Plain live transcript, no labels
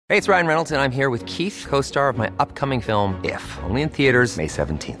Hey, it's Ryan Reynolds, and I'm here with Keith, co-star of my upcoming film, If, only in theaters May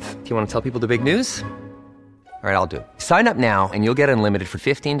 17th. Do you want to tell people the big news? All right, I'll do it. Sign up now and you'll get unlimited for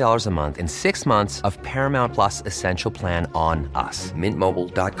 $15 a month and 6 months of Paramount Plus Essential Plan on us.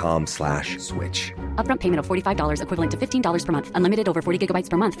 MintMobile.com/switch. Upfront payment of $45 equivalent to $15 per month. Unlimited over 40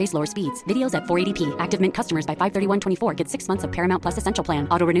 gigabytes per month. Face lower speeds. Videos at 480p. Active Mint customers by 531.24 get 6 months of Paramount Plus Essential Plan.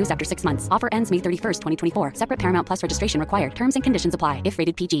 Auto renews after 6 months. Offer ends May 31st, 2024. Separate Paramount Plus registration required. Terms and conditions apply if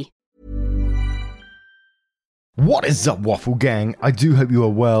rated PG. What is up, Waffle Gang? I do hope you are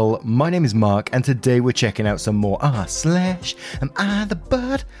well. My name is Mark, and today we're checking out some more am I the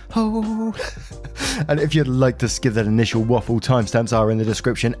butthole? And if you'd like to skip that initial waffle, timestamps are in the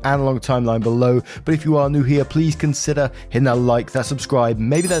description and along the timeline below. But if you are new here, please consider hitting that like, that subscribe,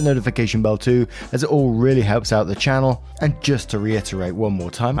 maybe that notification bell too, as it all really helps out the channel. And just to reiterate one more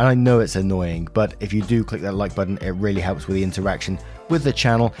time, and I know it's annoying, but if you do click that like button, it really helps with the interaction with the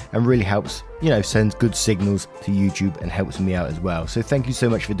channel and really helps, sends good signals to YouTube and helps me out as well. So thank you so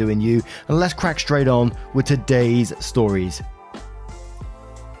much for doing you, and let's crack straight on with today's stories.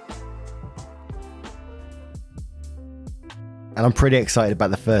 And I'm pretty excited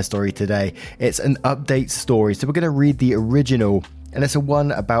about the first story today. It's an update story, so we're going to read the original. And it's a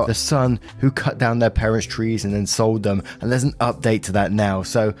one about a son who cut down their parents' trees and then sold them. And there's an update to that now.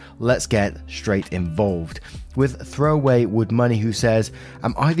 So let's get straight involved. With Throwaway Wood Money, who says,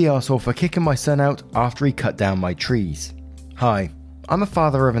 "Am I the arsehole for kicking my son out after he cut down my trees? Hi, I'm a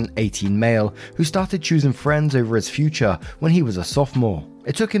father of an 18 male who started choosing friends over his future when he was a sophomore.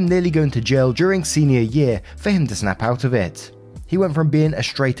 It took him nearly going to jail during senior year for him to snap out of it. He went from being a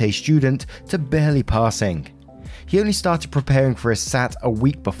straight A student to barely passing. He only started preparing for his SAT a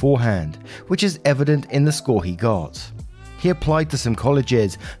week beforehand, which is evident in the score he got. He applied to some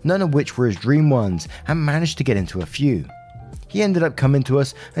colleges, none of which were his dream ones, and managed to get into a few. He ended up coming to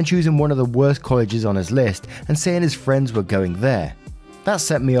us and choosing one of the worst colleges on his list and saying his friends were going there. That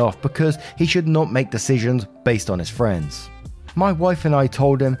set me off because he should not make decisions based on his friends. My wife and I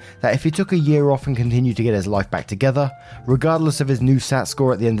told him that if he took a year off and continued to get his life back together, regardless of his new SAT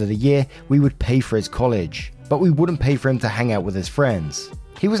score at the end of the year, we would pay for his college. But we wouldn't pay for him to hang out with his friends.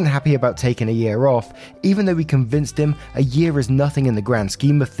 He wasn't happy about taking a year off, even though we convinced him a year is nothing in the grand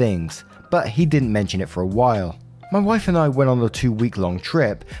scheme of things, but he didn't mention it for a while. My wife and I went on a 2-week-long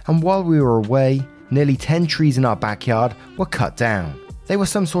trip, and while we were away, nearly 10 trees in our backyard were cut down. They were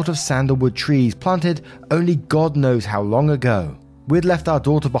some sort of sandalwood trees planted only God knows how long ago. We'd left our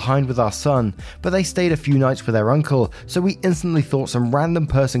daughter behind with our son, but they stayed a few nights with their uncle, so we instantly thought some random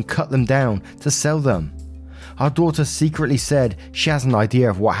person cut them down to sell them. Our daughter secretly said she has an idea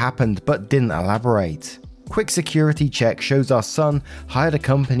of what happened, but didn't elaborate. Quick security check shows our son hired a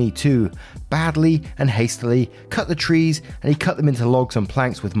company to, badly and hastily, cut the trees, and he cut them into logs and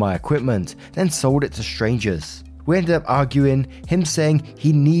planks with my equipment, then sold it to strangers. We ended up arguing, him saying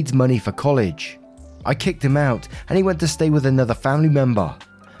he needs money for college. I kicked him out, and he went to stay with another family member.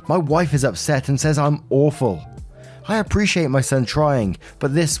 My wife is upset and says I'm awful. I appreciate my son trying,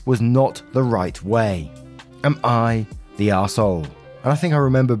 but this was not the right way. Am I the arsehole? And I think I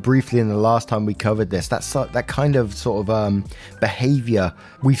remember briefly in the last time we covered this, that kind of sort of behavior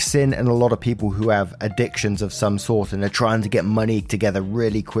we've seen in a lot of people who have addictions of some sort and are trying to get money together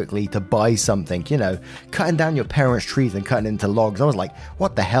really quickly to buy something, cutting down your parents' trees and cutting into logs. I was like,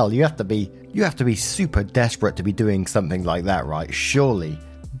 what the hell? You have to be super desperate to be doing something like that, right? Surely.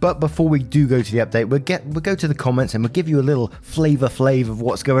 But before we do go to the update, we'll go to the comments and we'll give you a little flavor of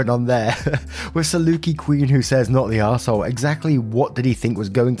what's going on there. With Saluki Queen, who says, "Not the arsehole, exactly what did he think was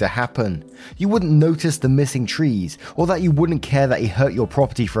going to happen? You wouldn't notice the missing trees, or that you wouldn't care that he hurt your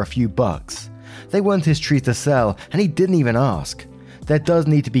property for a few bucks. They weren't his trees to sell, and he didn't even ask. There does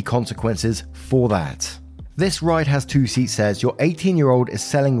need to be consequences for that." This ride has 2 seats says, "Your 18-year-old is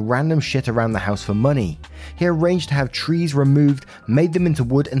selling random shit around the house for money. He arranged to have trees removed, made them into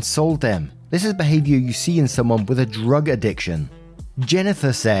wood and sold them. This is behavior you see in someone with a drug addiction."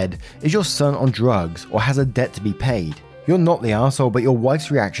 Jennifer said, "Is your son on drugs or has a debt to be paid? You're not the arsehole, but your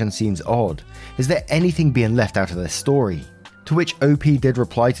wife's reaction seems odd. Is there anything being left out of this story?" To which OP did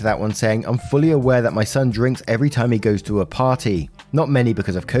reply to that one saying, "I'm fully aware that my son drinks every time he goes to a party. Not many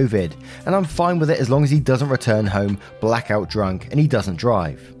because of COVID, and I'm fine with it as long as he doesn't return home blackout drunk and he doesn't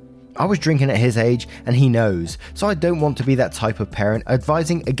drive. I was drinking at his age and he knows, so I don't want to be that type of parent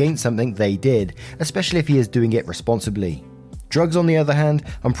advising against something they did, especially if he is doing it responsibly. Drugs, on the other hand,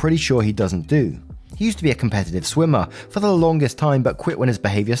 I'm pretty sure he doesn't do. He used to be a competitive swimmer for the longest time but quit when his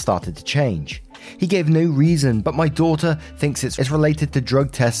behavior started to change. He gave no reason, but my daughter thinks it's related to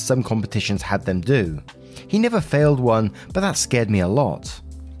drug tests some competitions had them do. He never failed one, but that scared me a lot.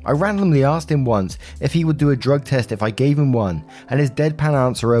 I randomly asked him once if he would do a drug test if I gave him one, and his deadpan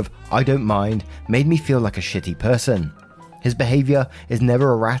answer of, "I don't mind," made me feel like a shitty person. His behavior is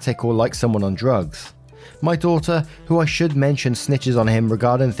never erratic or like someone on drugs. My daughter, who I should mention, snitches on him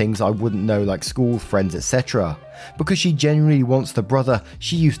regarding things I wouldn't know like school, friends, etc. because she genuinely wants the brother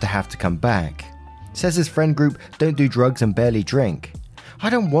she used to have to come back. Says his friend group don't do drugs and barely drink. I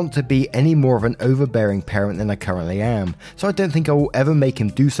don't want to be any more of an overbearing parent than I currently am, so I don't think I will ever make him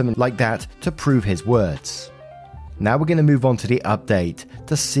do something like that to prove his words. Now we're going to move on to the update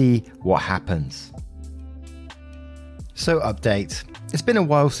to see what happens. So update. It's been a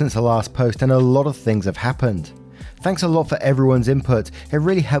while since the last post and a lot of things have happened. Thanks a lot for everyone's input. It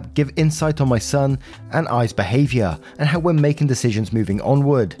really helped give insight on my son and I's behaviour and how we're making decisions moving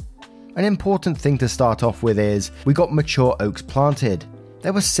onward. An important thing to start off with is we got mature oaks planted.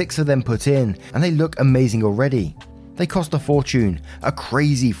 There were 6 of them put in and they look amazing already. They cost a fortune, a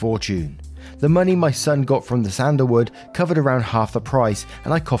crazy fortune. The money my son got from the sandalwood covered around half the price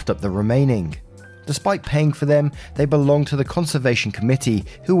and I coughed up the remaining. Despite paying for them, they belong to the Conservation Committee,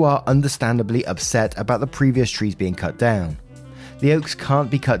 who are understandably upset about the previous trees being cut down. The oaks can't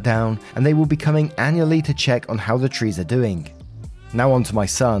be cut down and they will be coming annually to check on how the trees are doing. Now on to my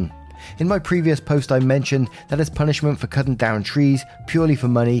son. In my previous post I mentioned that his punishment for cutting down trees purely for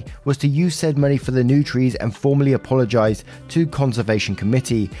money was to use said money for the new trees and formally apologise to Conservation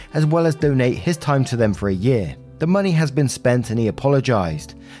Committee, as well as donate his time to them for a year. The money has been spent and he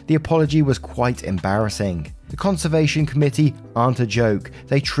apologised. The apology was quite embarrassing. The Conservation Committee aren't a joke,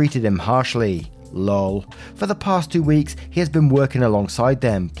 they treated him harshly. Lol. For the past 2 weeks, he has been working alongside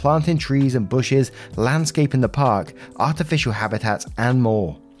them, planting trees and bushes, landscaping the park, artificial habitats and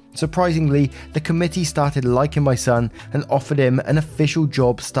more. Surprisingly, the committee started liking my son and offered him an official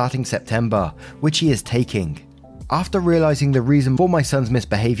job starting September, which he is taking. After realising the reason for my son's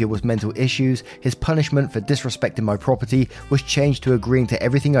misbehaviour was mental issues, his punishment for disrespecting my property was changed to agreeing to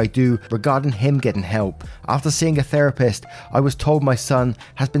everything I do regarding him getting help. After seeing a therapist, I was told my son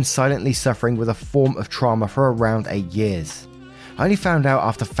has been silently suffering with a form of trauma for around 8 years. I only found out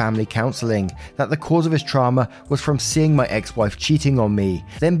after family counselling that the cause of his trauma was from seeing my ex-wife cheating on me,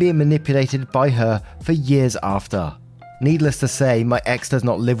 then being manipulated by her for years after. Needless to say, my ex does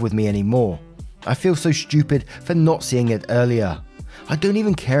not live with me anymore. I feel so stupid for not seeing it earlier. I don't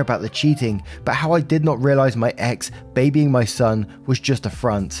even care about the cheating, but how I did not realise my ex babying my son was just a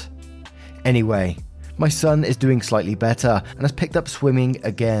front. Anyway, my son is doing slightly better and has picked up swimming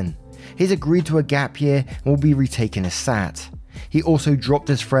again. He's agreed to a gap year and will be retaking his SAT. He also dropped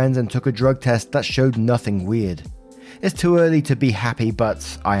his friends and took a drug test that showed nothing weird. It's too early to be happy,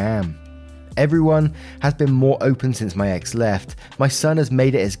 but I am. Everyone has been more open since my ex left. My son has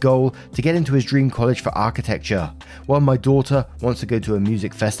made it his goal to get into his dream college for architecture, while my daughter wants to go to a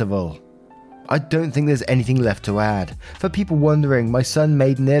music festival. I don't think there's anything left to add. For people wondering, my son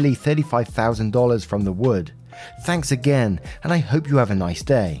made nearly $35,000 from the wood. Thanks again, and I hope you have a nice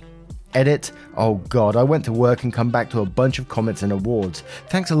day. Edit. Oh god, I went to work and come back to a bunch of comments and awards.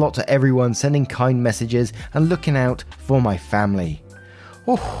 Thanks a lot to everyone sending kind messages and looking out for my family.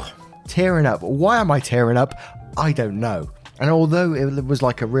 Oh, tearing up. Why am I tearing up? I don't know. And although it was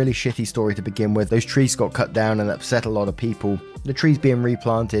like a really shitty story to begin with, those trees got cut down and upset a lot of people, the trees being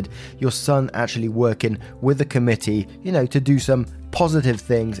replanted, your son actually working with the committee, to do some positive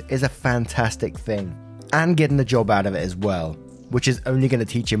things is a fantastic thing. And getting a job out of it as well, which is only going to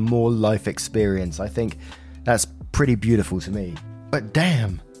teach him more life experience. I think that's pretty beautiful to me. But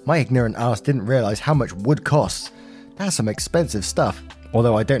damn, my ignorant ass didn't realise how much wood costs. That's some expensive stuff.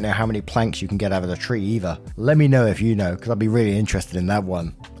 Although I don't know how many planks you can get out of a tree either. Let me know if you know, because I'd be really interested in that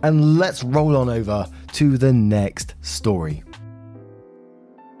one. And let's roll on over to the next story.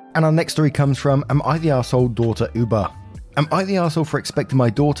 And our next story comes from Am I the Arsehole Daughter Uber? Am I the arsehole for expecting my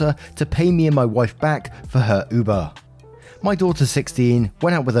daughter to pay me and my wife back for her Uber? My daughter's 16,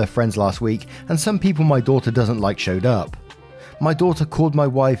 went out with her friends last week, and some people my daughter doesn't like showed up. My daughter called my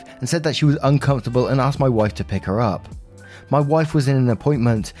wife and said that she was uncomfortable and asked my wife to pick her up. My wife was in an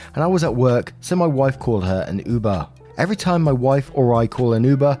appointment and I was at work, so my wife called her an Uber. Every time my wife or I call an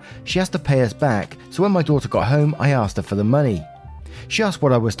Uber, she has to pay us back, so when my daughter got home, I asked her for the money. She asked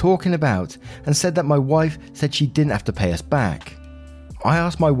what I was talking about and said that my wife said she didn't have to pay us back. I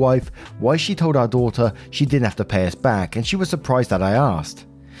asked my wife why she told our daughter she didn't have to pay us back, and she was surprised that I asked.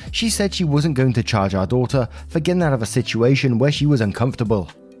 She said she wasn't going to charge our daughter for getting out of a situation where she was uncomfortable.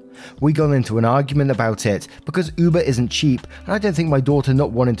 We got into an argument about it because Uber isn't cheap, and I don't think my daughter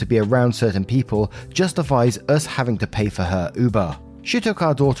not wanting to be around certain people justifies us having to pay for her Uber. She took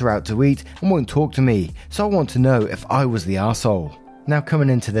our daughter out to eat and won't talk to me, so I want to know if I was the arsehole. Now, coming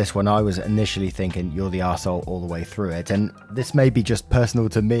into this one, I was initially thinking you're the arsehole all the way through it, and this may be just personal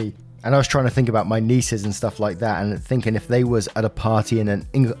to me. And I was trying to think about my nieces and stuff like that, and thinking if they was at a party in an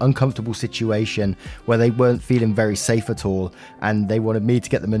uncomfortable situation where they weren't feeling very safe at all, and they wanted me to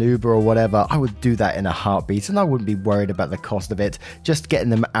get them an Uber or whatever, I would do that in a heartbeat, and I wouldn't be worried about the cost of it, just getting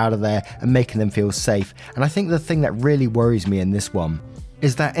them out of there and making them feel safe. And I think the thing that really worries me in this one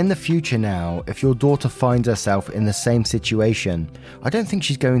is that in the future now, if your daughter finds herself in the same situation, I don't think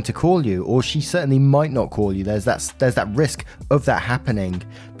she's going to call you, or she certainly might not call you. There's that risk of that happening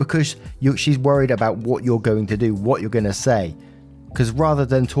because she's worried about what you're going to do, what you're going to say. Because rather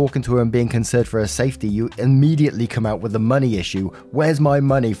than talking to her and being concerned for her safety, you immediately come out with the money issue. Where's my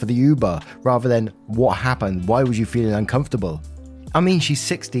money for the Uber? Rather than what happened? Why was you feeling uncomfortable? I mean, she's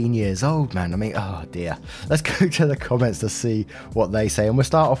 16 years old, man. I mean, oh dear. Let's go to the comments to see what they say. And we'll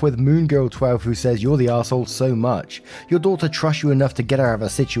start off with Moongirl12, who says, you're the arsehole so much. Your daughter trusts you enough to get her out of a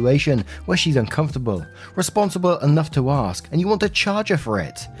situation where she's uncomfortable, responsible enough to ask, and you want to charge her for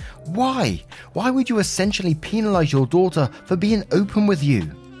it. Why? Why would you essentially penalize your daughter for being open with you?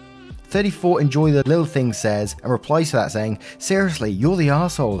 34 Enjoy the Little Thing says, and replies to that saying, seriously, you're the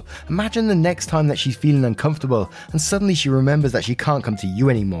arsehole. Imagine the next time that she's feeling uncomfortable and suddenly she remembers that she can't come to you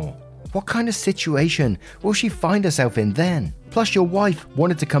anymore. What kind of situation will she find herself in then? Plus, your wife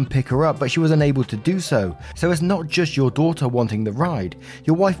wanted to come pick her up, but she was unable to do so. So it's not just your daughter wanting the ride.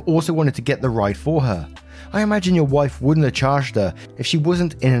 Your wife also wanted to get the ride for her. I imagine your wife wouldn't have charged her if she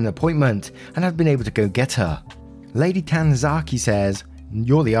wasn't in an appointment and had been able to go get her. Lady Tanzaki says,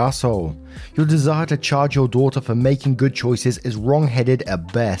 you're the arsehole. Your desire to charge your daughter for making good choices is wrong-headed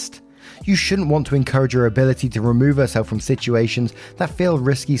at best. You shouldn't want to encourage her ability to remove herself from situations that feel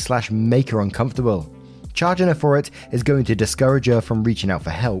risky / make her uncomfortable. Charging her for it is going to discourage her from reaching out for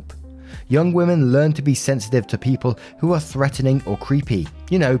help. Young women learn to be sensitive to people who are threatening or creepy.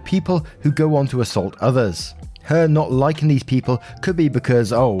 You know, people who go on to assault others. Her not liking these people could be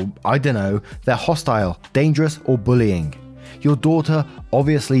because, I don't know, they're hostile, dangerous, or bullying. Your daughter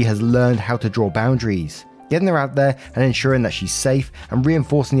obviously has learned how to draw boundaries. Getting her out there and ensuring that she's safe and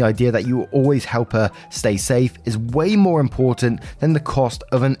reinforcing the idea that you will always help her stay safe is way more important than the cost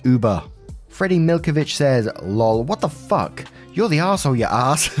of an Uber. Freddie Milkovich says, lol, what the fuck? You're the arsehole, you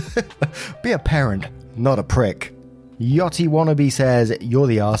ass. Be a parent, not a prick. Yachty Wannabe says, you're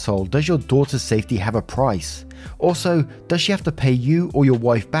the arsehole. Does your daughter's safety have a price? Also, does she have to pay you or your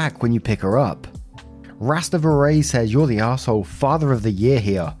wife back when you pick her up? Rastavaray says, you're the arsehole, father of the year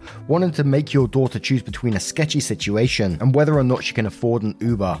here, wanting to make your daughter choose between a sketchy situation and whether or not she can afford an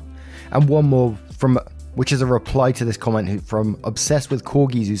Uber. And one more which is a reply to this comment from Obsessed with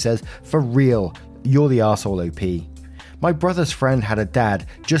Corgis, who says, for real, you're the arsehole OP. My brother's friend had a dad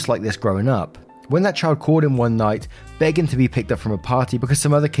just like this growing up. When that child called him one night, begging to be picked up from a party because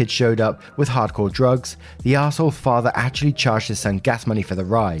some other kids showed up with hardcore drugs, the arsehole father actually charged his son gas money for the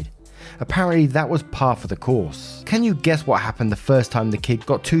ride. Apparently that was par for the course. Can you guess what happened the first time the kid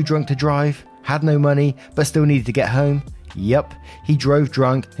got too drunk to drive, had no money, but still needed to get home? Yep, he drove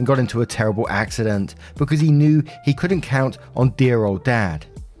drunk and got into a terrible accident because he knew he couldn't count on dear old dad.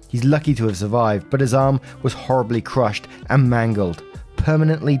 He's lucky to have survived, but his arm was horribly crushed and mangled,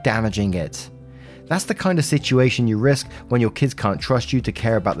 permanently damaging it. That's the kind of situation you risk when your kids can't trust you to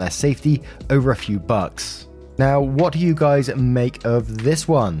care about their safety over a few bucks. Now, what do you guys make of this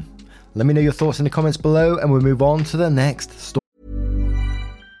one? Let me know your thoughts in the comments below and we'll move on to the next story.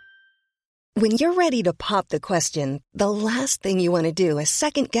 When you're ready to pop the question, the last thing you want to do is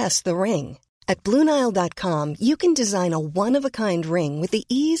second-guess the ring. At BlueNile.com, you can design a one-of-a-kind ring with the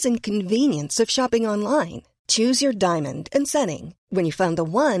ease and convenience of shopping online. Choose your diamond and setting. When you find the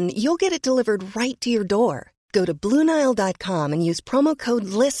one, you'll get it delivered right to your door. Go to BlueNile.com and use promo code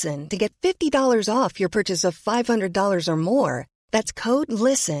LISTEN to get $50 off your purchase of $500 or more. That's code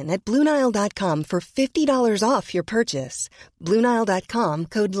LISTEN at BlueNile.com for $50 off your purchase. BlueNile.com,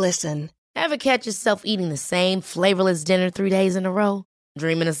 code LISTEN. Ever catch yourself eating the same flavorless dinner 3 days in a row?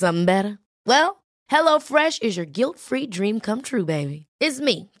 Dreaming of something better? Well, HelloFresh is your guilt-free dream come true, baby. It's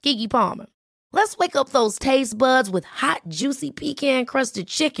me, Keke Palmer. Let's wake up those taste buds with hot, juicy pecan-crusted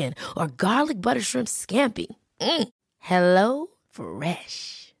chicken or garlic butter shrimp scampi. Hello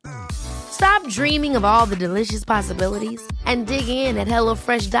Fresh. Stop dreaming of all the delicious possibilities and dig in at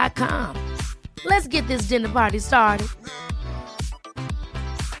HelloFresh.com. Let's get this dinner party started.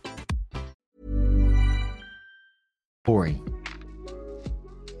 Story.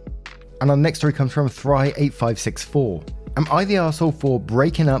 And our next story comes from Thry8564. Am I the arsehole for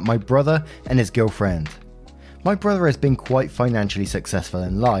breaking up my brother and his girlfriend? My brother has been quite financially successful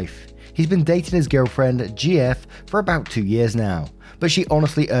in life. He's been dating his girlfriend, GF, for about 2 years now. but she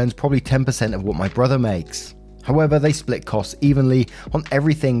honestly earns probably 10% of what my brother makes. However, they split costs evenly on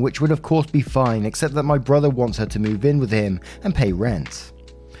everything, which would of course be fine, except that my brother wants her to move in with him and pay rent.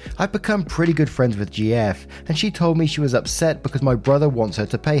 I've become pretty good friends with GF, and she told me she was upset because my brother wants her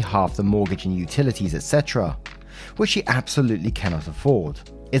to pay half the mortgage and utilities, etc., which she absolutely cannot afford.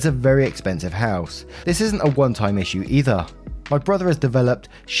 It's a very expensive house. This isn't a one-time issue either. My brother has developed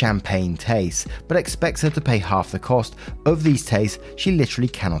champagne tastes, but expects her to pay half the cost of these tastes she literally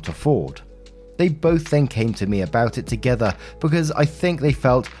cannot afford. They both then came to me about it together because I think they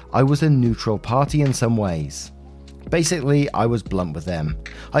felt I was a neutral party in some ways. Basically, I was blunt with them.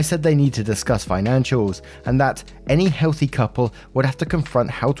 I said they need to discuss financials and that any healthy couple would have to confront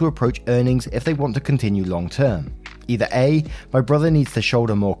how to approach earnings if they want to continue long term. Either A, my brother needs to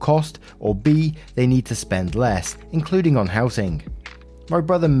shoulder more cost, or B, they need to spend less, including on housing. My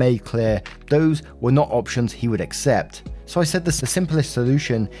brother made clear those were not options he would accept, so I said the simplest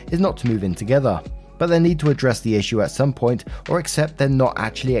solution is not to move in together, but they need to address the issue at some point or accept they're not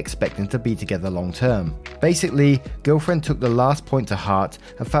actually expecting to be together long term. Basically, girlfriend took the last point to heart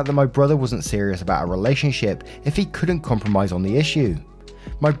and felt that my brother wasn't serious about a relationship if he couldn't compromise on the issue.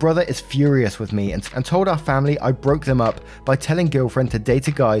 My brother is furious with me and told our family I broke them up by telling girlfriend to date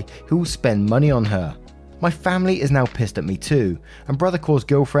a guy who will spend money on her. My family is now pissed at me too, and brother calls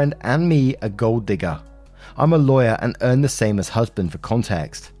girlfriend and me a gold digger. I'm a lawyer and earn the same as husband for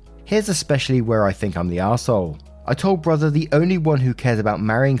context. Here's especially where I think I'm the arsehole. I told brother the only one who cares about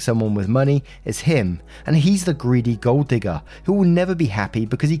marrying someone with money is him, and he's the greedy gold digger who will never be happy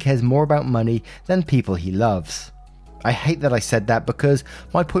because he cares more about money than people he loves. I hate that I said that because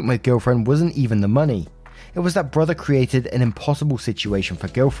my point with girlfriend wasn't even the money. It was that brother created an impossible situation for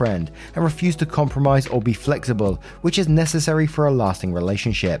girlfriend and refused to compromise or be flexible, which is necessary for a lasting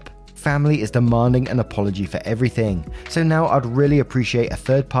relationship. Family is demanding an apology for everything, so now I'd really appreciate a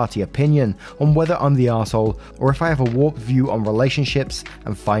third-party opinion on whether I'm the arsehole or if I have a warped view on relationships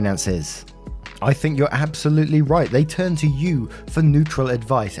and finances. I think you're absolutely right. They turn to you for neutral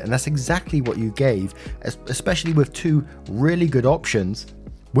advice, and that's exactly what you gave, especially with two really good options,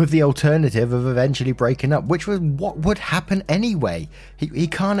 with the alternative of eventually breaking up, which was what would happen anyway. He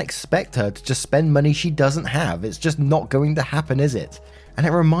can't expect her to just spend money she doesn't have. It's just not going to happen, is it? And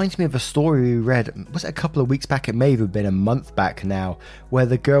it reminds me of a story we read, was it a couple of weeks back? It may have been a month back now, where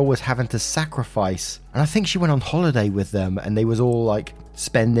the girl was having to sacrifice, and I think she went on holiday with them, and they was all like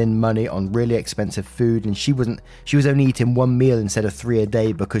spending money on really expensive food, and she was only eating one meal instead of 3 a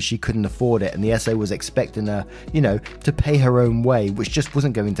day because she couldn't afford it, and the SA was expecting her, to pay her own way, which just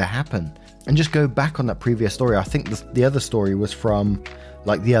wasn't going to happen. And just go back on that previous story, I think the other story was from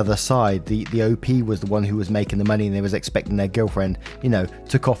like the other side. The OP was the one who was making the money, and they was expecting their girlfriend,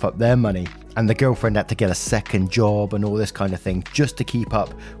 to cough up their money, and the girlfriend had to get a second job and all this kind of thing just to keep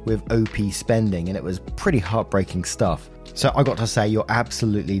up with OP spending, and it was pretty heartbreaking stuff. So I got to say, you're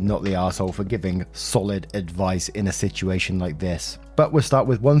absolutely not the arsehole for giving solid advice in a situation like this. But we'll start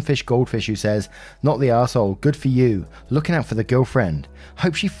with One Fish Goldfish, who says, not the arsehole, good for you, looking out for the girlfriend,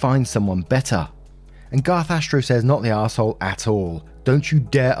 hope she finds someone better. And Garth Astro says, not the arsehole at all, don't you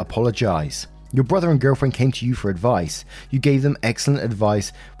dare apologise. Your brother and girlfriend came to you for advice. You gave them excellent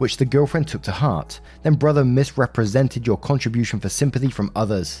advice, which the girlfriend took to heart. Then brother misrepresented your contribution for sympathy from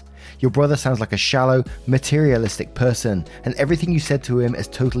others. Your brother sounds like a shallow, materialistic person, and everything you said to him is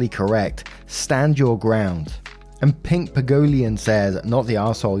totally correct. Stand your ground. And Pink Pagolian says, not the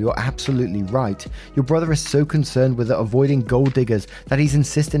arsehole, you're absolutely right. Your brother is so concerned with avoiding gold diggers that he's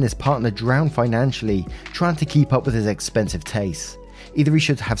insisting his partner drown financially, trying to keep up with his expensive tastes. Either he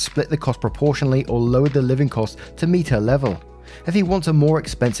should have split the cost proportionally or lowered the living cost to meet her level. If he wants a more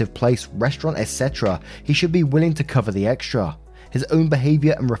expensive place, restaurant, etc., he should be willing to cover the extra. His own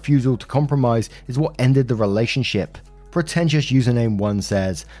behaviour and refusal to compromise is what ended the relationship. Pretentious Username 1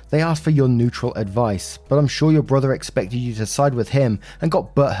 says, they asked for your neutral advice, but I'm sure your brother expected you to side with him and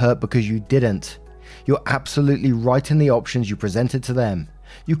got butthurt because you didn't. You're absolutely right in the options you presented to them.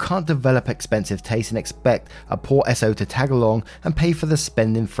 You can't develop expensive taste and expect a poor SO to tag along and pay for the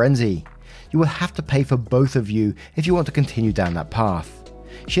spending frenzy. You will have to pay for both of you if you want to continue down that path.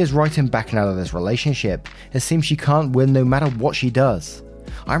 She is right in backing out of this relationship. It seems she can't win no matter what she does.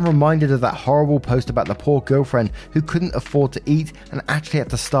 I'm reminded of that horrible post about the poor girlfriend who couldn't afford to eat and actually had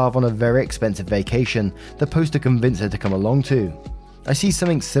to starve on a very expensive vacation, the post to convince her to come along to. I see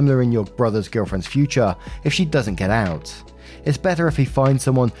something similar in your brother's girlfriend's future if she doesn't get out. It's better if he finds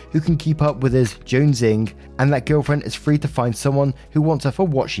someone who can keep up with his jonesing, and that girlfriend is free to find someone who wants her for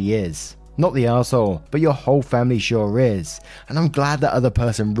what she is. Not the arsehole, but your whole family sure is. And I'm glad that other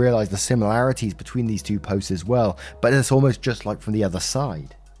person realised the similarities between these two posts as well, but it's almost just like from the other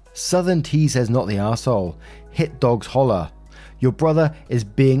side. Southern T says not the arsehole. Hit dogs holler. Your brother is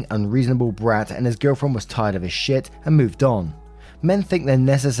being unreasonable brat and his girlfriend was tired of his shit and moved on. Men think they're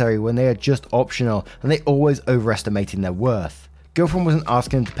necessary when they are just optional and they always overestimating their worth. Girlfriend wasn't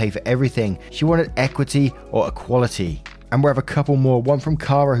asking him to pay for everything, she wanted equity or equality. And we have a couple more, one from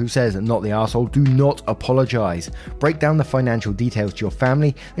Cara who says, not the arsehole, do not apologise. Break down the financial details to your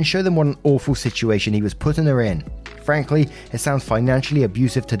family and show them what an awful situation he was putting her in. Frankly, it sounds financially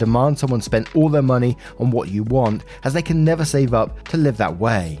abusive to demand someone spend all their money on what you want, as they can never save up to live that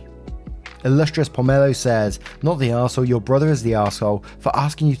way. Illustrious Pomelo says, not the arsehole, your brother is the arsehole for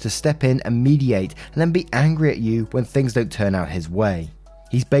asking you to step in and mediate and then be angry at you when things don't turn out his way.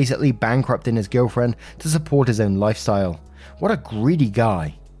 He's basically bankrupting his girlfriend to support his own lifestyle. What a greedy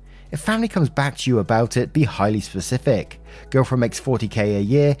guy. If family comes back to you about it, be highly specific. Girlfriend makes 40k a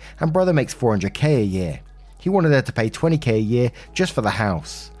year and brother makes 400k a year. He wanted her to pay 20k a year just for the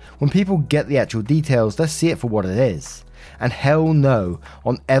house. When people get the actual details, they'll see it for what it is. And hell no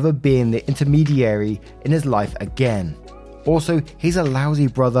on ever being the intermediary in his life again. Also, he's a lousy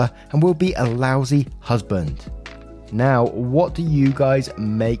brother and will be a lousy husband. Now, what do you guys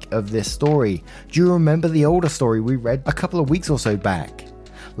make of this story? Do you remember the older story we read a couple of weeks or so back?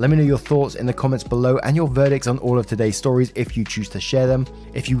 Let me know your thoughts in the comments below and your verdicts on all of today's stories if you choose to share them.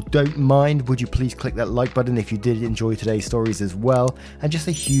 If you don't mind, would you please click that like button if you did enjoy today's stories as well? And just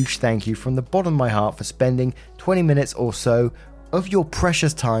a huge thank you from the bottom of my heart for spending 20 minutes or so of your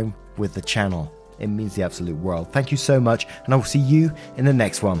precious time with the channel. It means the absolute world. Thank you so much, and I will see you in the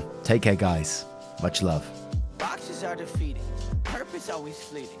next one. Take care, guys. Much love. Boxes are defeating, purpose always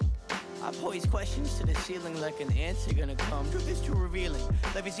fleeting. I pose questions to the ceiling like an answer gonna come. Truth is too revealing,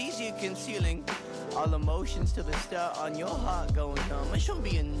 life is easier concealing. All emotions to the start on your heart going dumb. I should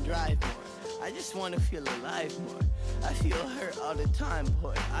be in drive more, I just wanna feel alive more. I feel hurt all the time,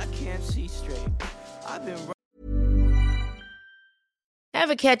 boy, I can't see straight. I've been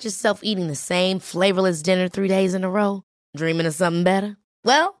Ever catch yourself eating the same flavorless dinner 3 days in a row? Dreaming of something better?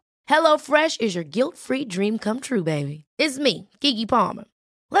 Well, HelloFresh is your guilt-free dream come true, baby. It's me, Keke Palmer.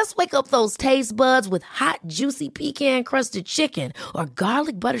 Let's wake up those taste buds with hot, juicy pecan-crusted chicken or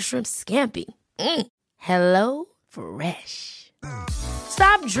garlic butter shrimp scampi. Hello Fresh.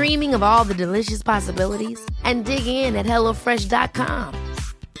 Stop dreaming of all the delicious possibilities and dig in at HelloFresh.com.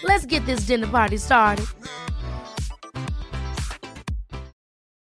 Let's get this dinner party started.